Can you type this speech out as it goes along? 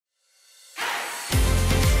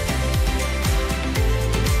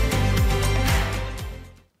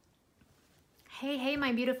Hey,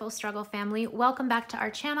 my beautiful struggle family. Welcome back to our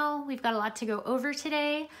channel. We've got a lot to go over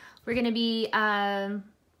today. We're gonna be,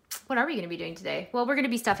 what are we gonna be doing today? Well, we're gonna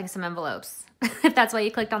be stuffing some envelopes. If that's why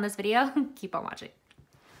you clicked on this video, keep on watching.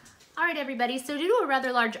 All right, everybody, so due to a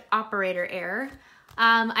rather large operator error,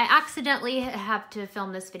 I accidentally have to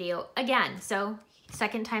film this video again. So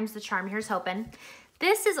second time's the charm, here's hoping.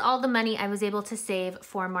 This is all the money I was able to save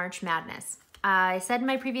for March Madness. I said in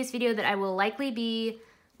my previous video that I will likely be,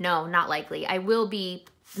 no, not likely, I will be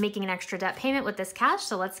making an extra debt payment with this cash.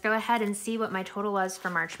 So let's go ahead and see what my total was for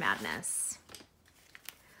March Madness.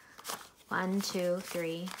 1, 2,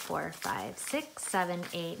 3, 4, 5, 6, 7,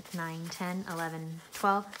 8, 9, 10, 11,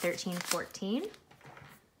 12, 13, 14.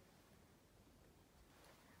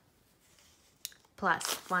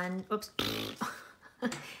 Plus 1, oops. In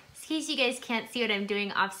case you guys can't see what I'm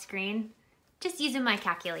doing off screen, just using my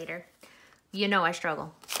calculator. You know I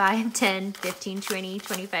struggle. 5, 10, 15, 20,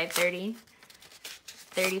 25, 30,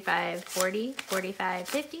 35, 40, 45,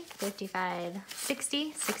 50, 55,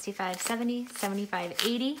 60, 65, 70, 75,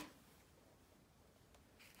 80.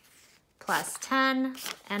 Plus 10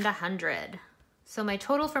 and 100. So my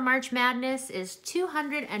total for March Madness is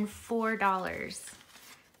 $204.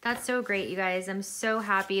 That's so great, you guys. I'm so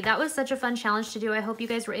happy. That was such a fun challenge to do. I hope you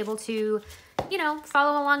guys were able to, you know,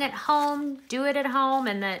 follow along at home, do it at home,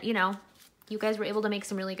 and that, you know, you guys were able to make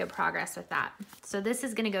some really good progress with that. So this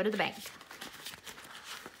is gonna go to the bank.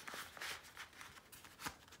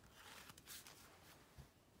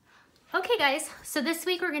 Okay guys, so this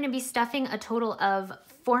week we're gonna be stuffing a total of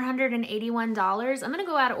 $481. I'm gonna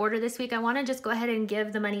go out of order this week. I wanna just go ahead and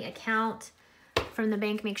give the money account from the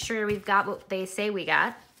bank, make sure we've got what they say we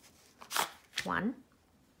got. 1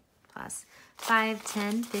 plus 5,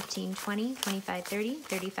 10, 15, 20, 25, 30,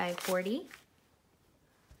 35, 40.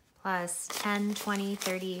 Plus 10, 20,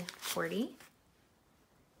 30, 40.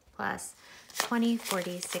 Plus 20,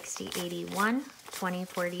 40, 60, 81. 20,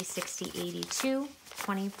 40, 60, 82.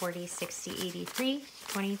 20, 40, 60, 83,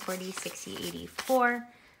 20, 40, 60, 84,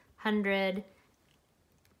 100,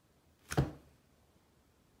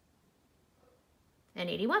 and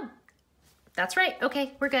 81. That's right.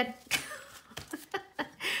 Okay, we're good.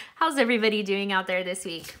 How's everybody doing out there this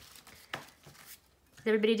week? Is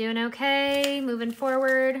everybody doing okay? Moving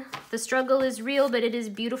forward. The struggle is real, but it is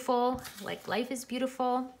beautiful. Like life is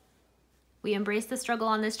beautiful. We embrace the struggle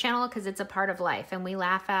on this channel because it's a part of life and we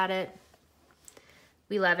laugh at it.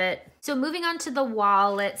 We love it. So moving on to the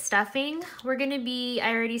wallet stuffing, we're gonna be,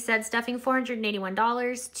 I already said stuffing $481.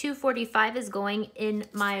 $245 is going in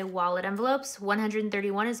my wallet envelopes.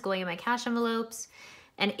 $131 is going in my cash envelopes.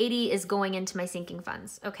 And $80 is going into my sinking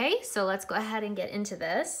funds. Okay, so let's go ahead and get into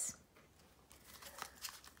this.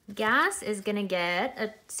 Gas is gonna get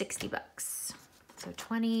a 60 bucks. So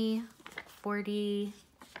 20, 40,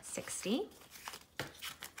 60.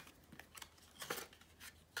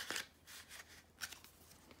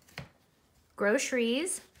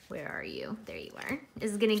 Groceries, where are you? There you are,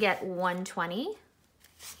 is gonna get 120,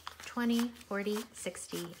 20, 40,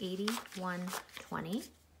 60, 80, 120.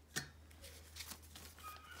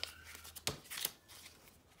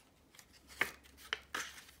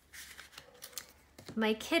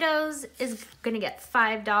 My kiddos is gonna get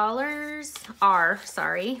 $5,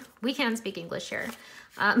 sorry, we can speak English here.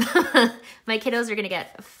 My kiddos are gonna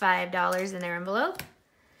get $5 in their envelope.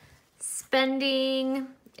 Spending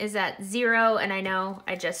is at 0, and I know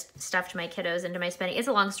I just stuffed my kiddos into my spending. It's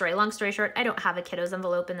a long story. Long story short, I don't have a kiddos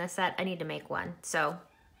envelope in this set. I need to make one. So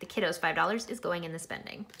the kiddos $5 is going in the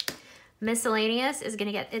spending. Miscellaneous is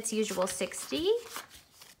gonna get its usual 60.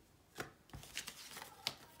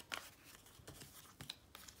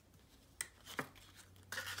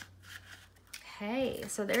 Okay,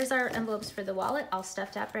 so there's our envelopes for the wallet, all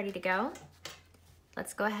stuffed up, ready to go.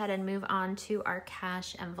 Let's go ahead and move on to our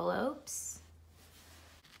cash envelopes.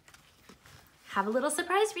 Have a little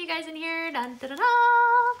surprise for you guys in here. Dun, da, da, da.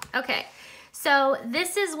 Okay, so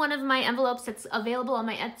this is one of my envelopes that's available on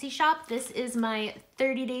my Etsy shop. This is my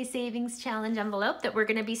 30-day savings challenge envelope that we're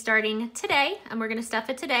gonna be starting today, and we're gonna stuff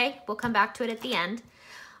it today. We'll come back to it at the end.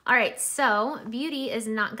 All right, so Beauty is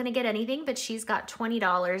not gonna get anything, but she's got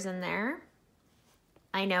 $20 in there.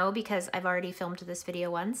 I know because I've already filmed this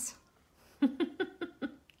video once.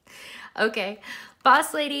 Okay,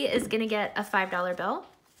 Boss Lady is gonna get a $5 bill.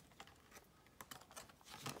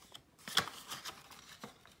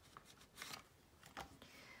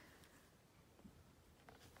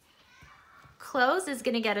 Clothes is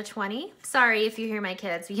gonna get a 20. Sorry if you hear my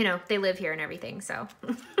kids, you know, they live here and everything, so.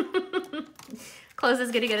 Clothes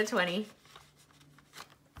is gonna get a 20.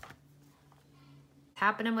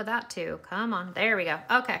 Happening with that too, come on, there we go,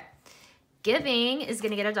 okay. Giving is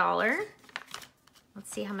gonna get $1.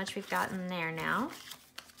 Let's see how much we've got in there now.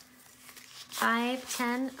 5,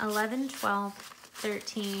 10, 11, 12,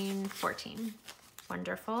 13, 14.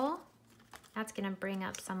 Wonderful. That's gonna bring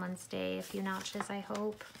up someone's day a few notches, I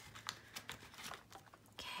hope.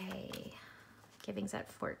 Okay, giving's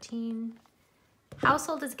at 14.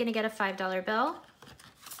 Household is gonna get a $5 bill.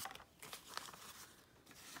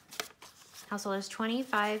 Household is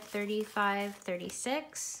 25, 35,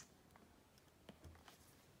 36.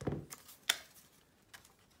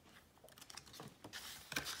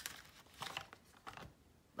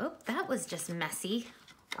 Oh, that was just messy.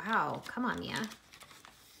 Wow, come on, Mia.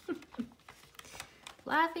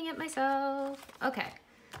 Laughing at myself. Okay,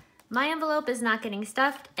 my envelope is not getting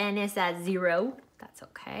stuffed and it's at 0. That's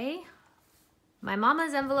okay. My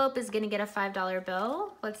mama's envelope is gonna get a $5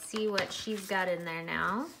 bill. Let's see what she's got in there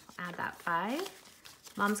now. Add that 5.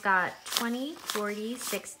 Mom's got 20, 40,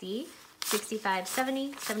 60, 65,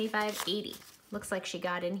 70, 75, 80. Looks like she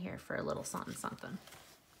got in here for a little something, something.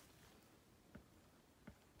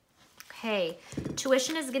 Okay,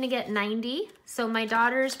 tuition is gonna get 90. So my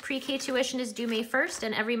daughter's pre-K tuition is due May 1st,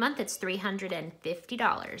 and every month it's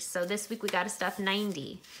 $350. So this week we gotta stuff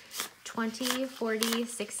 90. 20, 40,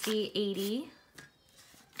 60, 80,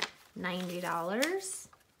 $90.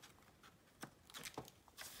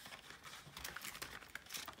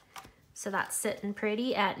 So that's sitting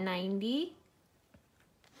pretty at 90.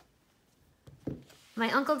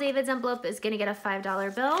 My Uncle David's envelope is gonna get a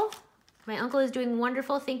 $5 bill. My uncle is doing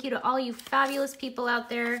wonderful. Thank you to all you fabulous people out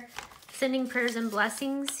there sending prayers and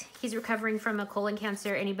blessings. He's recovering from a colon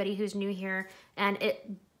cancer, anybody who's new here. And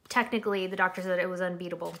technically the doctor said it was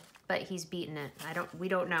unbeatable, but he's beaten it. We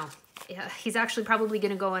don't know. Yeah, he's actually probably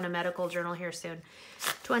gonna go in a medical journal here soon.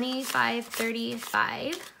 25,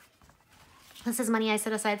 35. This is money I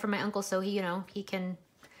set aside for my uncle so he can,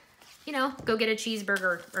 go get a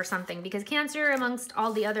cheeseburger or something, because cancer, amongst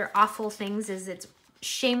all the other awful things, it's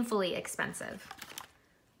shamefully expensive.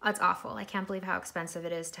 It's awful. I can't believe how expensive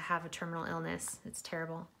it is to have a terminal illness. It's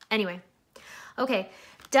terrible. Anyway, okay,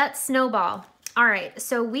 debt snowball. All right,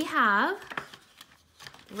 so we have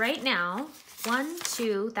right now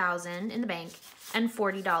 $2,000 in the bank and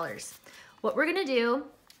 $40. What we're gonna do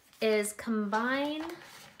is combine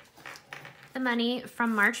the money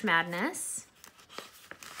from March Madness,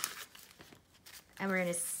 and we're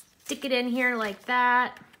gonna stick it in here like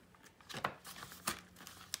that.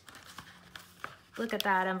 Look at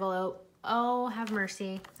that envelope. Oh, have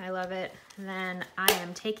mercy. I love it. And then I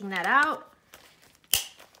am taking that out.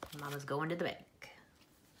 Mama's going to the bank.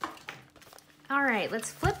 All right,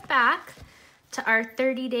 let's flip back to our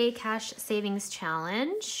 30-day cash savings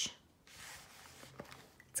challenge.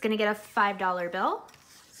 It's gonna get a $5 bill.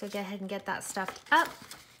 So go ahead and get that stuffed up.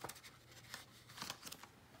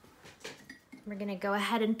 We're gonna go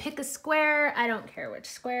ahead and pick a square. I don't care which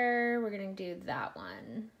square. We're gonna do that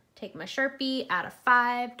one. Take my Sharpie, add a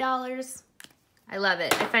 $5. I love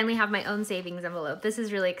it. I finally have my own savings envelope. This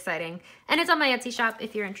is really exciting. And it's on my Etsy shop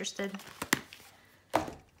if you're interested. All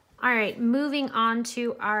right, moving on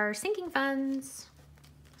to our sinking funds.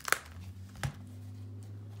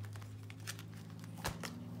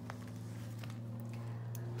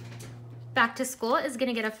 Back to school is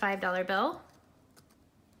gonna get a $5 bill.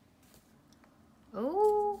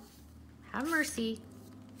 Oh, have mercy.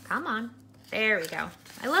 Come on. There we go.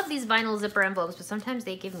 I love these vinyl zipper envelopes, but sometimes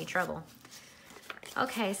they give me trouble.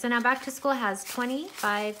 Okay, so now back to school has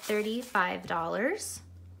 $25, $35.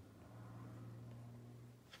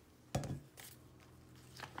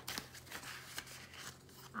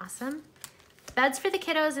 Awesome. Beds for the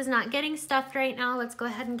kiddos is not getting stuffed right now. Let's go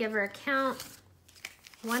ahead and give her a count.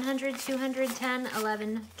 100, 210,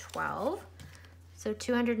 11, 12. So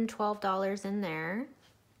 $212 in there.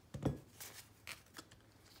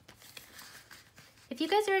 If you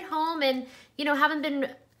guys are at home and, haven't been,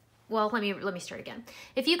 well, let me start again.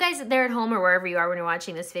 If you guys there at home or wherever you are when you're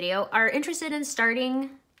watching this video are interested in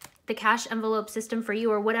starting the cash envelope system for you,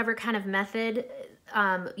 or whatever kind of method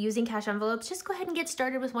using cash envelopes, just go ahead and get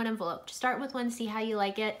started with one envelope. Just start with one, see how you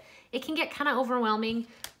like it. It can get kind of overwhelming,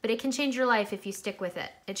 but it can change your life if you stick with it.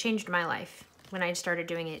 It changed my life when I started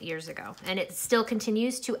doing it years ago. And it still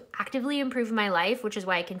continues to actively improve my life, which is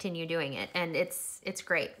why I continue doing it. And it's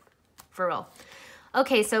great, for real.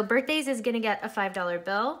 Okay, so birthdays is gonna get a $5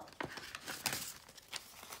 bill.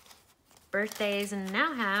 Birthdays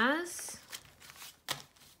now has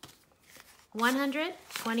 100,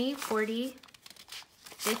 20, 40,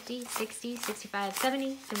 50, 60, 65,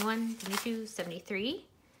 70, 71, 72, 73,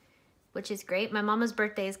 which is great. My mama's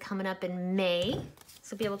birthday is coming up in May,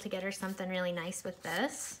 so be able to get her something really nice with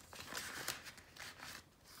this.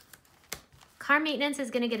 car maintenance is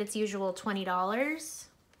gonna get its usual $20.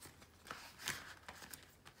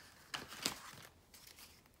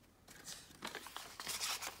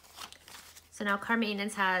 So now car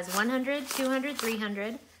maintenance has 100, 200,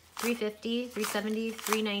 300, 350, 370,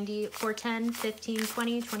 390, 410, 15,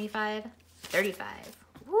 20, 25, 35.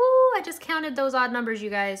 Woo, I just counted those odd numbers, you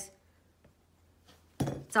guys.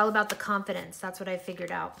 It's all about the confidence. That's what I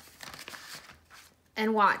figured out.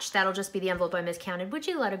 And watch, that'll just be the envelope I miscounted. Would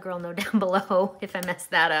you let a girl know down below if I messed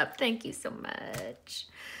that up? Thank you so much.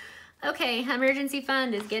 Okay, emergency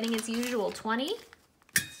fund is getting its usual 20.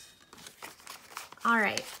 All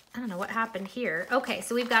right, I don't know what happened here. Okay,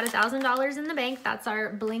 so we've got $1,000 in the bank. That's our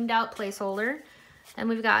blinged out placeholder. And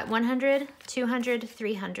we've got 100, 200,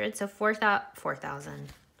 300, so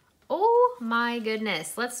 4,000. Oh my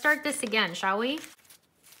goodness. Let's start this again, shall we?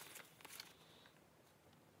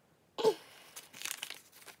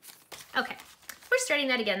 Okay, we're starting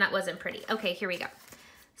that again. That wasn't pretty. Okay, here we go.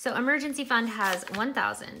 So emergency fund has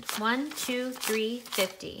 1,000. 1, 2, 3,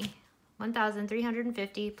 50.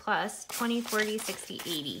 1,350 plus 20, 40, 60,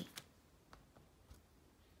 80.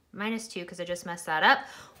 Minus 2 because I just messed that up.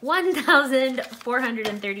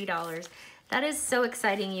 $1,430. That is so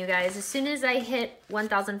exciting, you guys. As soon as I hit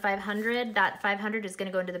 1,500, that 500 is going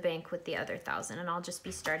to go into the bank with the other 1,000, and I'll just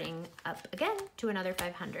be starting up again to another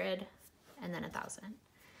 500 and then 1,000.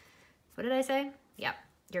 What did I say? Yep.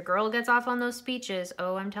 Your girl gets off on those speeches.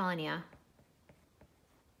 Oh, I'm telling you.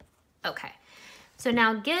 Okay. So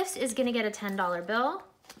now gifts is going to get a $10 bill.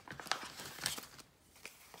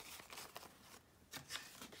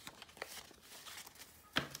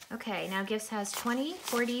 Okay, now gifts has 20,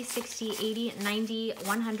 40, 60, 80, 90,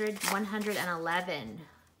 100, 111,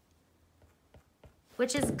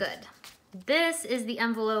 which is good. This is the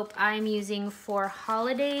envelope I'm using for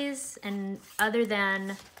holidays and other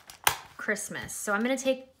than Christmas. So I'm going to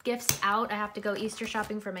take gifts out. I have to go Easter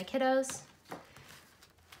shopping for my kiddos.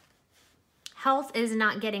 Health is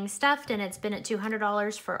not getting stuffed, and it's been at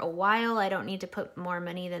 $200 for a while. I don't need to put more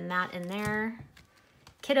money than that in there.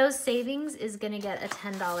 Kiddos savings is going to get a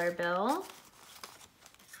 $10 bill.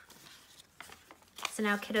 So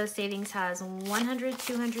now Kiddos savings has 100,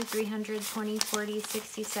 200, 300, 20, 40,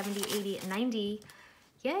 60, 70, 80, 90.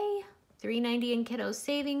 Yay! 390 in Kiddos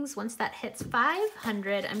savings. Once that hits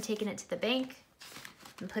 500, I'm taking it to the bank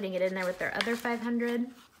and putting it in there with their other 500.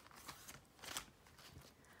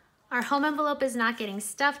 Our home envelope is not getting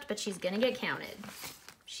stuffed, but she's going to get counted.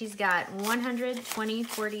 She's got 100, 20,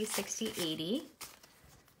 40, 60, 80.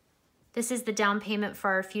 This is the down payment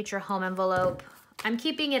for our future home envelope. I'm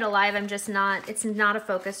keeping it alive. I'm just not, it's not a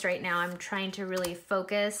focus right now. I'm trying to really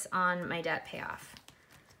focus on my debt payoff.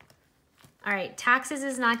 All right, taxes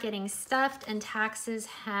is not getting stuffed, and taxes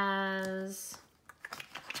has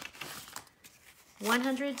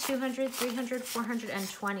 100, 200, 300,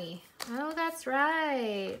 420. Oh, that's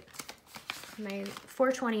right. My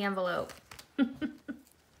 420 envelope.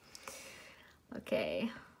 Okay.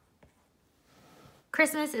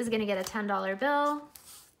 Christmas is going to get a $10 bill.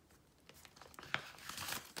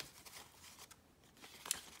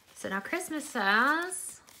 So now Christmas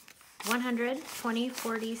has 100, 20,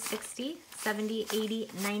 40, 60, 70, 80,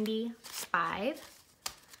 95.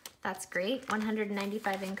 That's great.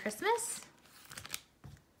 195 in Christmas.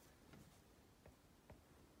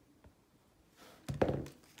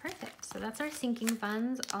 Perfect. So that's our sinking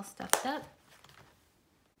funds all stuffed up.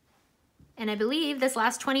 And I believe this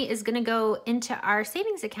last 20 is going to go into our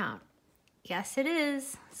savings account. Yes, it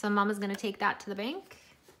is. So Mama's going to take that to the bank.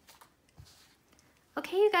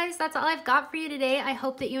 Okay, you guys, that's all I've got for you today. I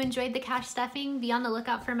hope that you enjoyed the cash stuffing. Be on the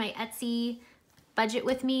lookout for my Etsy budget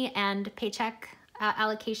with me and paycheck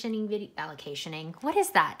allocationing video. Allocationing? What is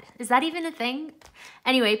that? Is that even a thing?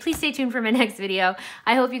 Anyway, please stay tuned for my next video.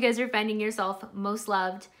 I hope you guys are finding yourself most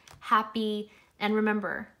loved, happy, and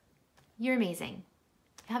remember, you're amazing.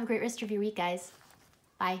 Have a great rest of your week, guys.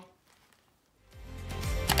 Bye.